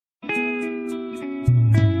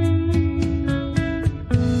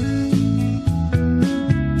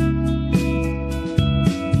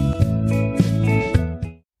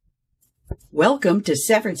Welcome to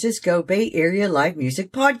San Francisco Bay Area Live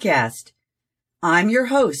Music Podcast. I'm your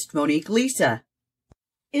host, Monique Lisa.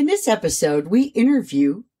 In this episode, we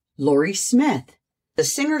interview Lorie Smith, a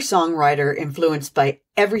singer-songwriter influenced by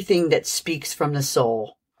everything that speaks from the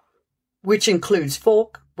soul, which includes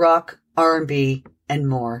folk, rock, R&B, and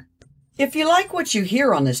more. If you like what you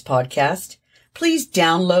hear on this podcast, please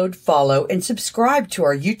download, follow, and subscribe to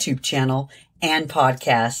our YouTube channel and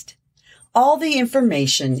podcast. All the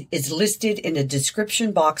information is listed in the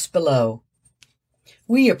description box below.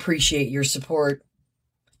 We appreciate your support.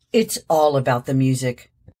 It's all about the music.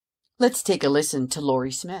 Let's take a listen to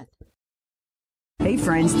Lorie Smith. Hey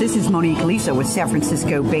friends, this is Monique Lisa with San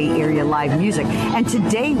Francisco Bay Area Live Music, and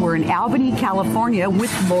today we're in Albany, California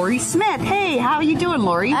with Lorie Smith. Hey, how are you doing,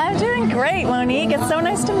 Lorie? I'm doing great, Monique. It's so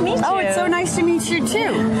nice to meet you. Oh, it's so nice to meet you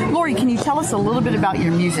too. Lorie, can you tell us a little bit about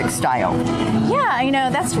your music style?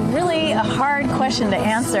 Yeah, that's really a hard question to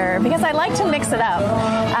answer because I like to mix it up.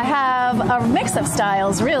 I have a mix of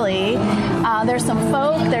styles, really. There's some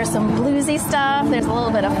folk, there's some bluesy stuff, there's a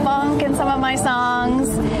little bit of funk in some of my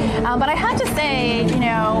songs. But I have to say,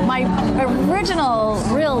 my original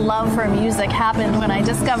real love for music happened when I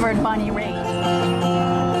discovered Bonnie Raitt.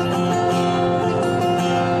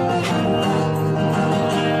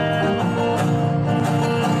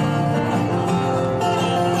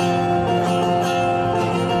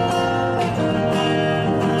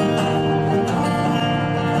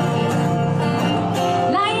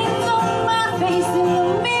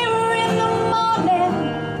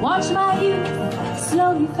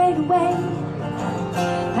 Fade away.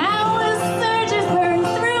 Power surges burn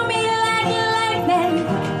through me like lightning.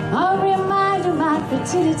 A reminder my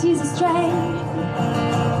fertility's astray.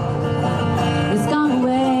 It's gone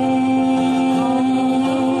away,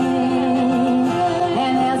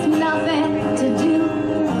 and there's nothing to do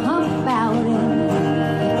about it.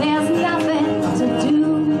 There's nothing to do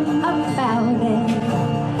about it.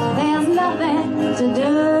 There's nothing to do.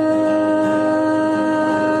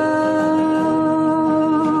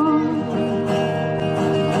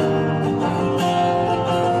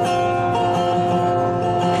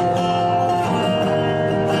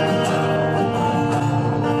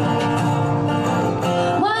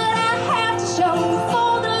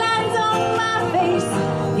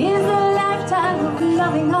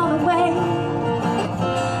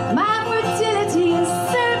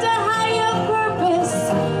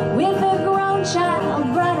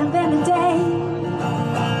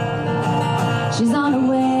 She's on her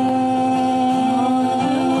way,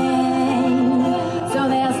 so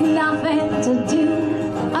there's nothing to do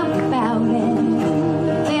about it.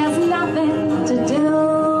 There's nothing to do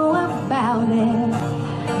about it.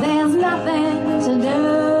 There's nothing to do.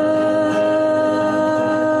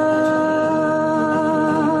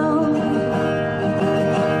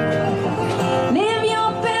 Live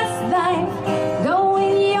your best life, go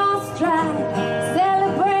in your stride,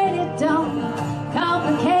 celebrate it, don't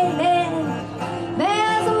complicate it.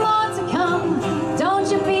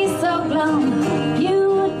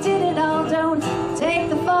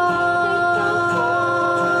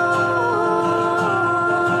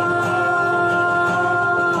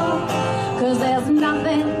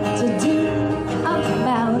 To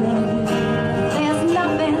do about it.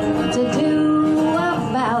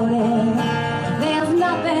 There's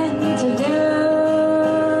nothing to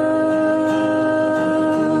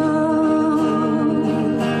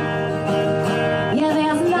do.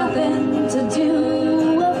 There's nothing to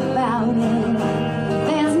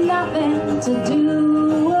do.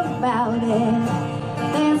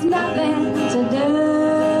 There's nothing to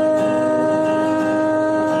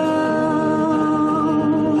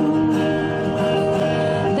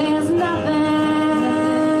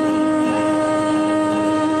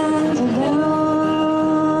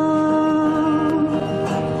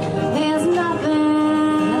do.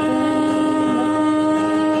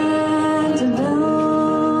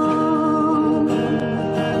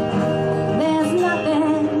 There's nothing.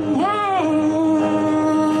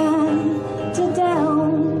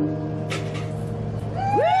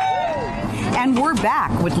 And we're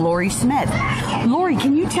back with Lorie Smith. Lorie,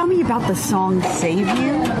 can you tell me about the song Save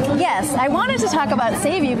You? Yes, I wanted to talk about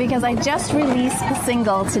Save You because I just released the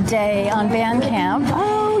single today on Bandcamp.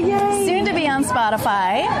 Oh, yay! Soon to be on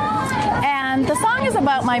Spotify. And the song is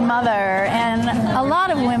about my mother and a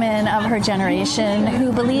lot of women of her generation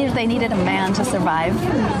who believed they needed a man to survive.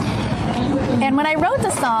 And when I wrote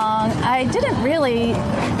the song, I didn't really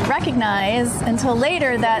recognize until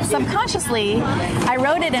later that subconsciously I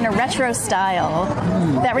wrote it in a retro style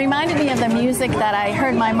that reminded me of the music that I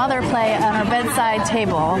heard my mother play on her bedside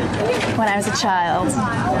table when I was a child.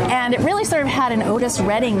 And it really sort of had an Otis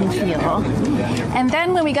Redding feel. And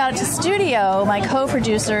then when we got it to studio, my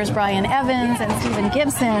co-producers Brian Evans and Stephen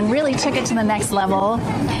Gibson really took it to the next level,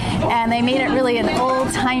 and they made it really an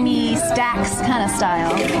old-timey Stax kind of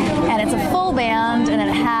style. And it's a full band, and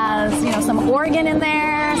it has, you know, some organ in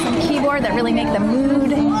there, some keyboard that really make the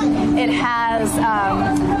mood. It has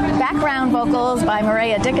background vocals by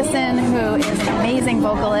Maria Dickinson, who is an amazing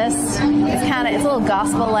vocalist. It's a little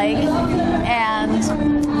gospel-like, and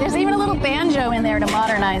there's even a little banjo in there to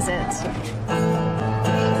modernize it.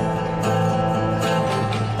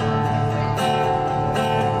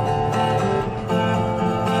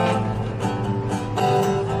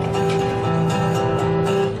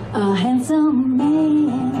 A handsome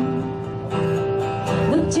man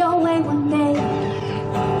looked your way one day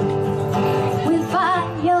with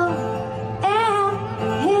fire in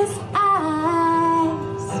his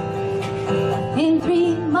eyes. In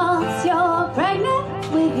 3 months you're pregnant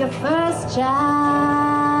with your first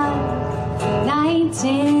child.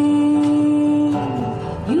 19,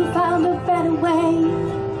 you found a better way.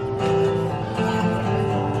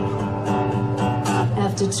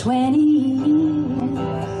 After 20 years,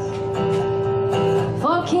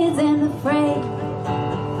 4 kids and the fray,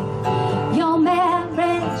 your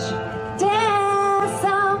marriage disappeared.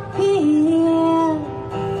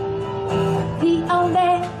 The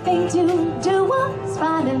only thing to do was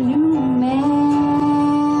find a new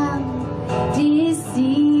man.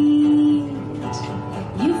 Deceived,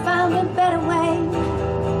 you found a better way.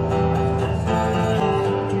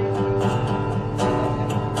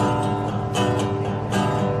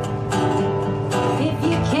 If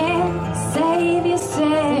you can't save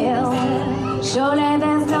yourself, surely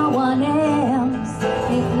there's no one else.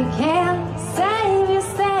 If you can't save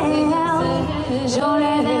yourself,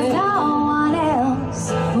 surely there's no one else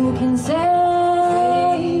who can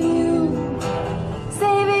save you.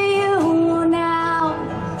 Save you now.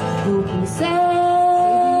 Who can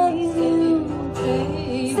save you?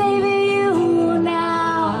 Save you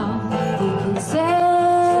now. Who can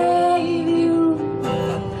save you?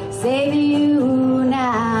 Save you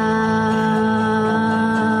now.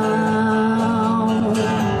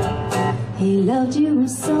 He loved you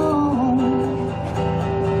so,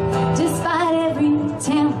 despite every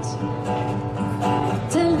attempt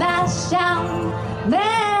to lash out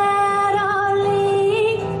mentally.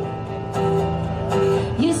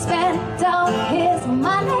 You spent all his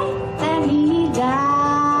money and he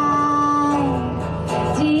died.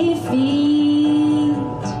 Defeat.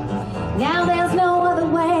 Now there's no other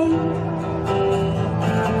way.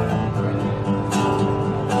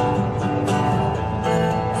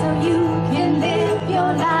 So you can live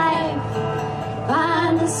your life,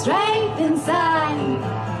 find the strength inside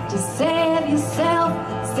to save yourself,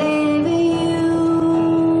 save you.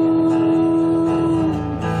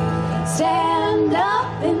 Stand up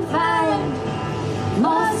and fight,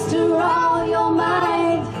 muster all your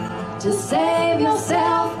might to save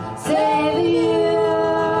yourself, save you.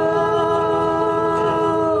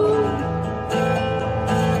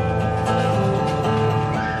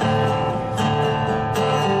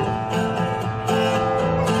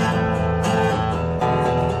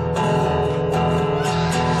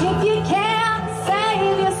 If you can't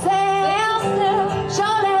save yourself,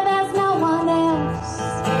 surely there's no one else.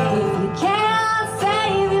 If you can't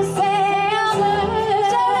save yourself,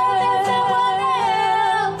 surely there's no one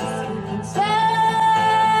else who can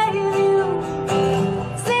save you.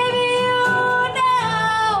 Save you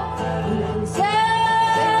now. Who can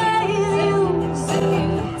save you?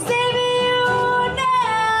 Save you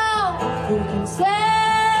now. Who can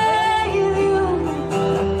save you?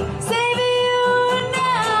 Save you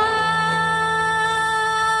now.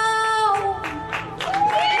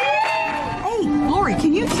 Hey, Lori,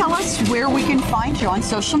 can you tell us where we can find you on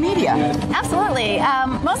social media? Absolutely.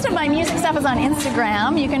 Most of my music stuff is on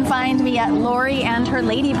Instagram. You can find me at Lori and Her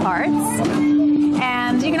Lady Parts.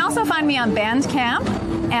 And you can also find me on Bandcamp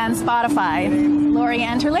and Spotify, Lori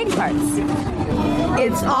and Her Lady Parts.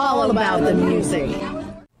 It's all about the music.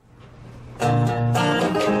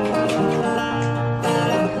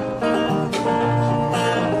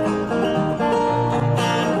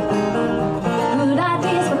 Good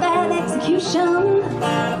ideas for bad execution.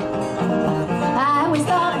 I always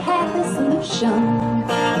thought I had the solution.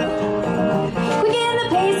 Quick in the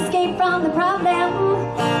pace, escape from the problem.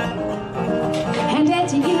 Hand it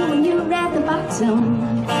to you when you're at the bottom.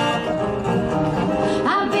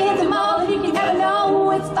 I've been through more than you can ever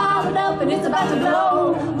know. It's fired up and it's about to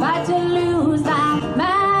blow.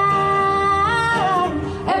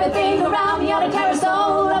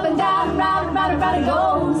 everybody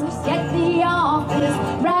goes. Get me off this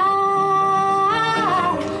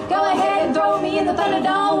ride. Go ahead and throw me in the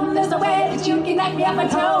Thunderdome. There's no way that you can knock me off my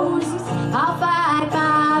toes. I'll fight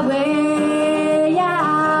my way out.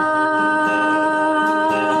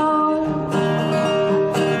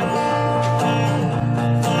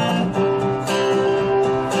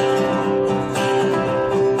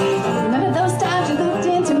 Remember those times you looked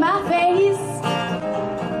into my face,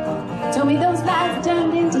 told me those lies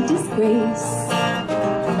turned into disgrace.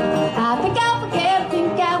 I think I'll forget,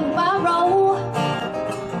 think I will borrow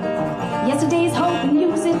yesterday's hope and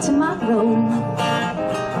use it tomorrow.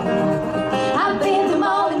 I've been through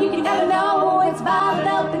more than you can ever know. It's bottling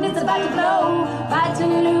up and it's about to blow. About to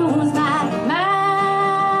lose my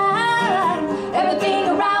mind. Everything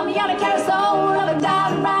around me on a carousel, up and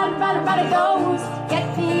down and round and round and round it goes.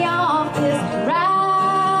 Get me off this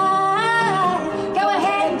ride. Go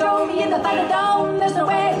ahead and throw me in the Thunderdome. There's no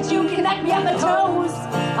way that you can knock me off my toes.